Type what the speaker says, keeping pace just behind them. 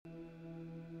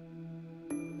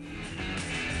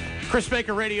Chris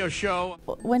Baker Radio Show.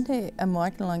 One day I'm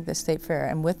walking along the state fair.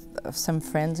 I'm with some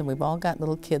friends and we've all got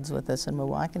little kids with us and we're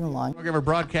walking along. We're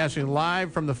broadcasting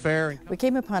live from the fair. We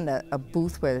came upon a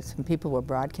booth where some people were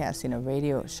broadcasting a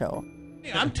radio show.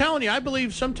 I'm telling you, I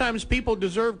believe sometimes people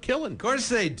deserve killing. Of course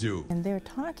they do. And they're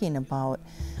talking about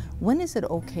when is it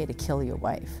okay to kill your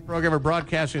wife? We're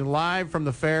broadcasting live from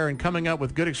the fair and coming up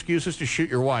with good excuses to shoot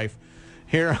your wife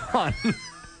here on...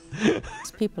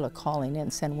 People are calling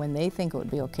in saying when they think it would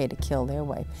be okay to kill their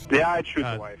wife. Yeah, I'd shoot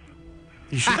the wife.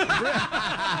 You shoot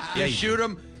You shoot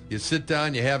them, you sit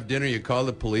down, you have dinner, you call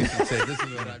the police and say, this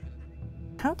is what I'm...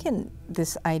 How can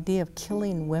this idea of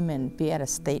killing women be at a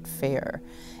state fair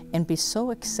and be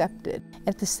so accepted?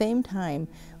 At the same time,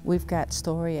 we've got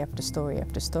story after story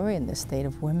after story in this state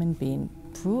of women being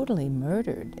brutally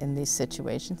murdered in these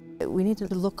situations. We need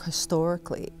to look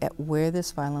historically at where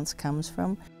this violence comes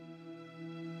from.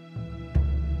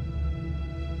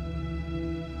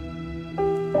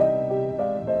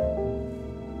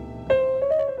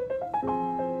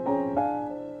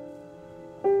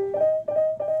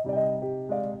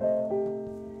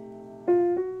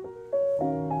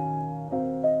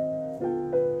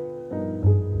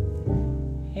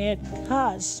 It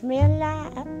costs me a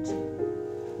lot,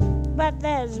 but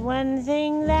there's one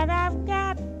thing that I've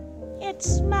got.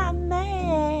 It's my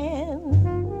man.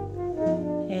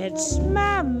 It's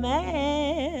my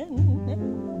man.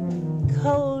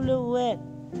 Cold or wet,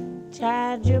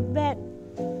 charge your bet.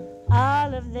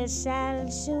 All of this I'll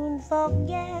soon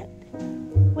forget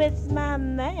with my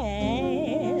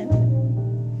man.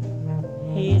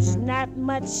 He's not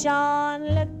much on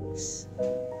looks.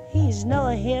 He's no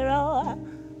hero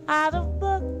out of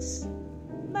books,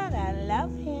 but I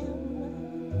love him.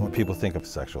 When people think of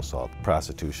sexual assault,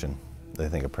 prostitution, they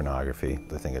think of pornography,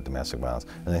 they think of domestic violence,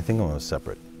 and they think of them as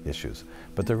separate issues.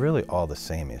 But they're really all the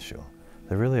same issue.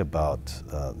 They're really about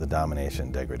the domination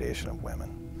and degradation of women.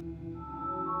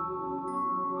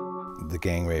 The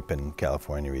gang rape in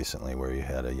California recently, where you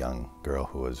had a young girl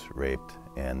who was raped,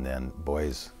 and then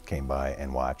boys came by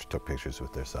and watched, took pictures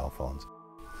with their cell phones.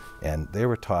 And they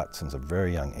were taught since a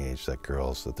very young age that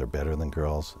they're better than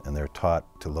girls, and they're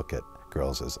taught to look at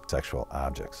girls as sexual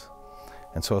objects.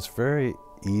 And so it's very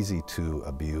easy to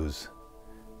abuse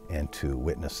and to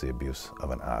witness the abuse of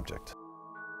an object.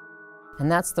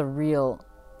 And that's the real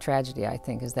tragedy, I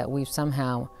think, is that we've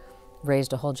somehow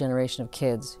raised a whole generation of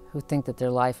kids who think that their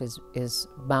life is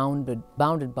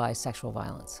bounded by sexual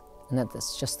violence, and that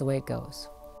that's just the way it goes.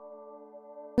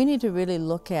 We need to really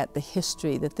look at the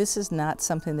history, that this is not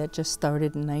something that just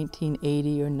started in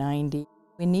 1980 or 90.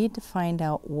 We need to find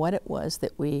out what it was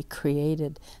that we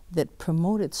created that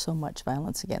promoted so much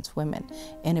violence against women.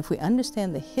 And if we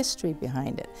understand the history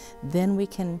behind it, then we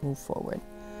can move forward.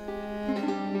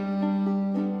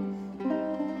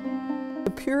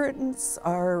 The Puritans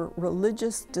are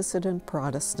religious dissident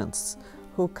Protestants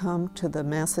who come to the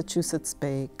Massachusetts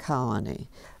Bay Colony.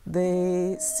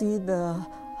 They see the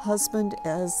husband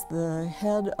as the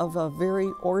head of a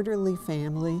very orderly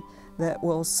family that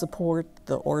will support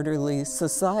the orderly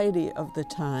society of the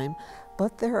time,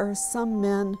 but there are some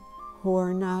men who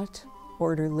are not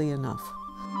orderly enough.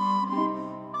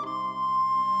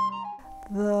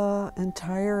 The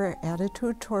entire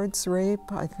attitude towards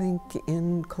rape, I think,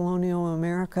 in colonial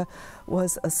America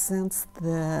was a sense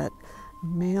that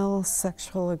male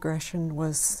sexual aggression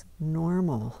was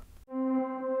normal.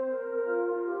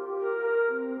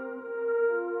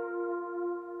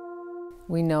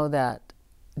 We know that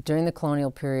during the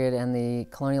colonial period and the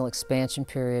colonial expansion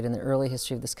period in the early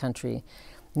history of this country,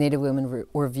 Native women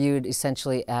were viewed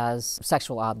essentially as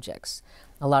sexual objects.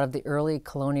 A lot of the early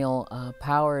colonial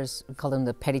powers, we call them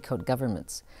the petticoat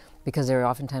governments, because they were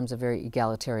oftentimes a very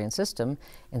egalitarian system.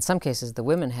 In some cases, the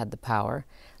women had the power,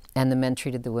 and the men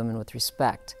treated the women with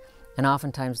respect. And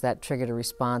oftentimes that triggered a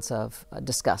response of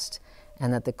disgust,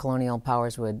 and that the colonial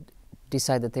powers would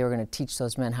decide that they were going to teach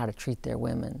those men how to treat their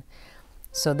women.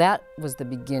 So that was the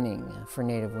beginning for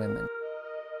Native women.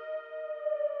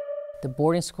 The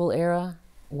boarding school era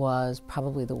was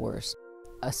probably the worst.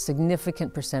 A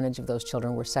significant percentage of those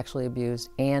children were sexually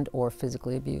abused and or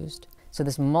physically abused. So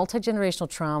this multi-generational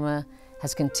trauma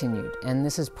has continued, and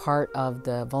this is part of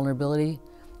the vulnerability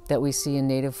that we see in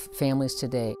Native families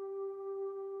today.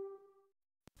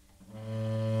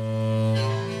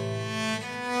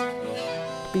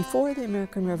 Before the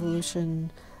American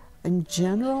Revolution, in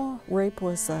general, rape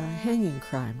was a hanging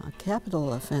crime, a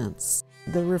capital offense.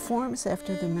 The reforms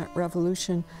after the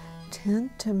Revolution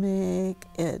tend to make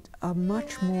it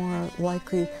much more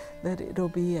likely that it'll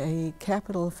be a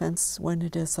capital offense when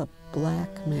it is a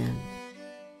black man.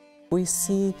 We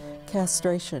see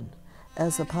castration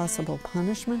as a possible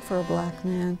punishment for a black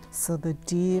man. So the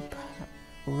deep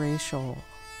racial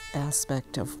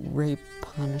aspect of rape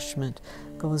punishment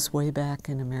goes way back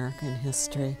in American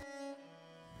history.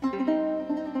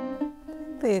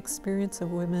 The experience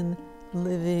of women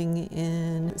living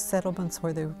in settlements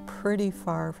where they're pretty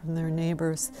far from their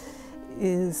neighbors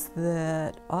is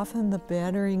that often the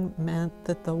battering meant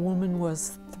that the woman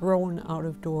was thrown out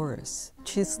of doors.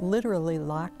 She's literally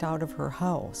locked out of her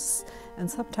house,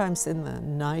 and sometimes in the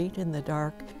night, in the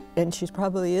dark, and she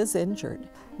probably is injured.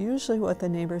 Usually what the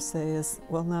neighbors say is,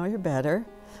 well, now you're better,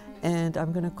 and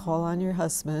I'm going to call on your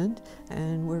husband,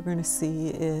 and we're going to see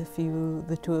if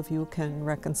the two of you can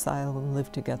reconcile and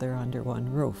live together under one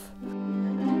roof.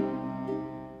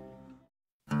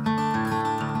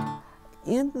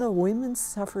 In the women's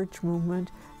suffrage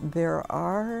movement, there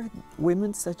are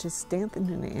women such as Stanton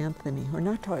and Anthony who are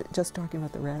not just talking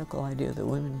about the radical idea that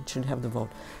women should have the vote.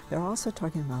 They're also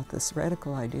talking about this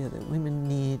radical idea that women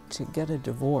need to get a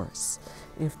divorce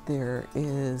if there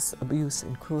is abuse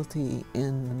and cruelty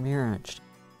in the marriage.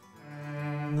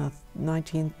 In the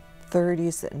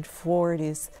 1930s and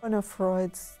 40s, one of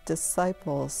Freud's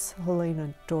disciples,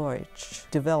 Helena Deutsch,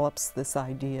 develops this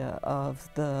idea of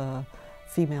the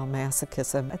female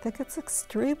masochism. I think it's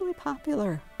extremely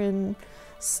popular in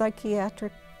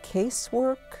psychiatric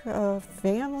casework,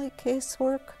 family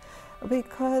casework,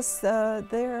 because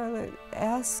they're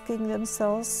asking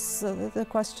themselves the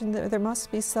question, there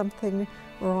must be something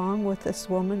wrong with this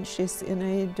woman. She's in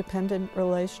a dependent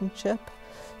relationship.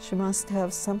 She must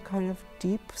have some kind of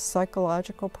deep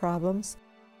psychological problems.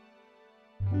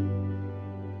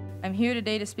 I'm here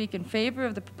today to speak in favor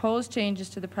of the proposed changes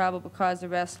to the probable cause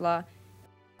arrest law.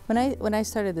 When I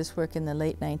started this work in the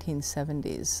late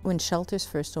 1970s, when shelters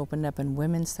first opened up and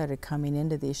women started coming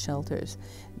into these shelters,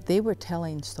 they were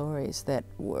telling stories that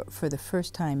were, for the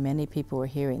first time, many people were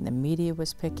hearing. The media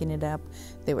was picking it up.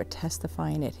 They were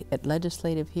testifying at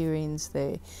legislative hearings.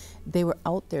 They were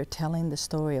out there telling the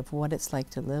story of what it's like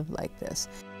to live like this.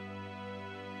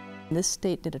 This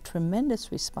state did a tremendous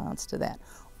response to that.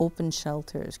 Opened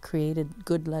shelters, created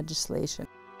good legislation.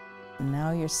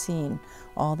 Now you're seeing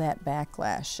all that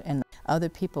backlash and other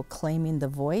people claiming the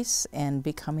voice and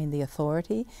becoming the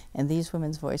authority, and these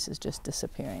women's voices just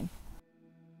disappearing.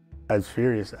 I was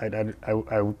furious. I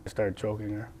started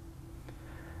choking her,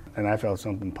 and I felt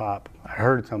something pop. I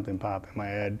heard something pop in my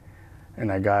head,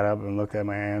 and I got up and looked at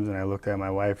my hands, and I looked at my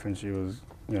wife, and she was,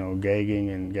 gagging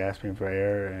and gasping for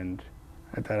air, and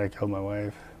I thought I killed my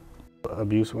wife.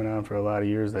 Abuse went on for a lot of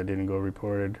years that didn't go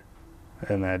reported.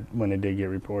 And that when it did get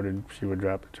reported, she would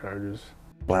drop the charges.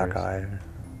 Black eye,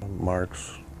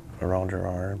 marks around her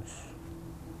arms,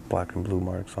 black and blue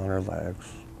marks on her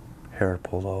legs, hair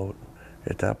pulled out.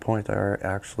 At that point, I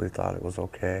actually thought it was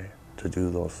okay to do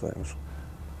those things.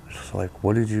 It's just like,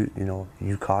 what did you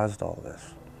you caused all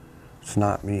this. It's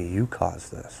not me, you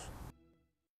caused this.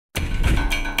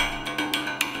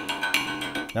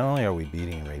 Not only are we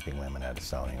beating and raping women at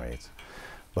astounding rates,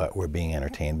 but we're being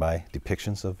entertained by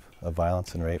depictions of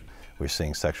violence and rape. We're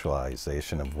seeing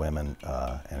sexualization of women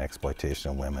and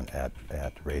exploitation of women at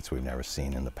rates we've never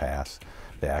seen in the past.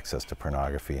 The access to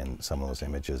pornography in some of those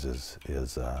images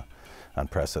is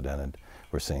unprecedented.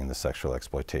 We're seeing the sexual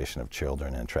exploitation of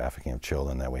children and trafficking of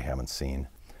children that we haven't seen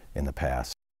in the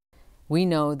past. We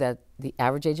know that the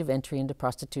average age of entry into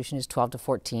prostitution is 12 to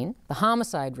 14. The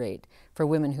homicide rate for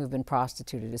women who've been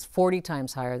prostituted is 40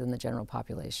 times higher than the general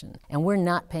population. And we're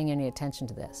not paying any attention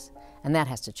to this, and that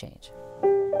has to change.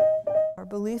 Our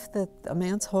belief that a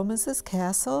man's home is his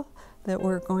castle, that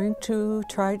we're going to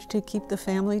try to keep the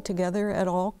family together at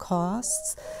all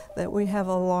costs, that we have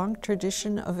a long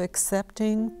tradition of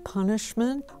accepting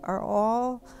punishment, are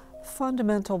all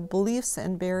fundamental beliefs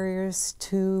and barriers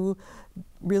to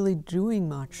really doing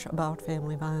much about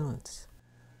family violence.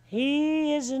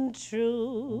 He isn't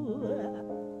true.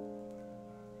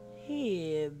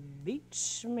 He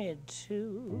beats me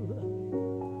too.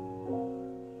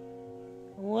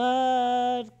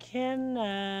 What can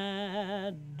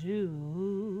I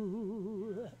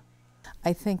do?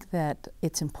 I think that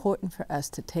it's important for us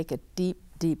to take a deep,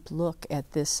 deep look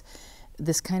at this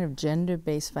kind of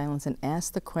gender-based violence and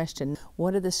ask the question,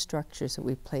 what are the structures that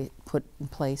we put in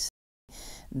place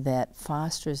that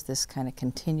fosters this kind of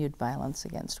continued violence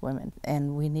against women?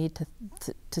 And we need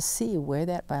to see where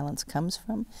that violence comes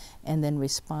from and then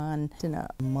respond in a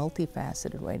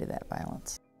multifaceted way to that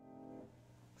violence.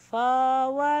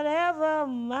 For whatever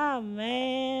my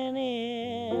man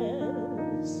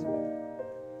is,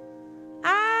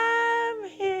 I'm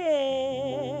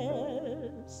his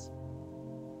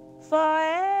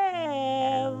forever.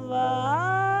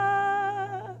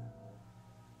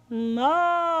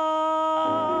 more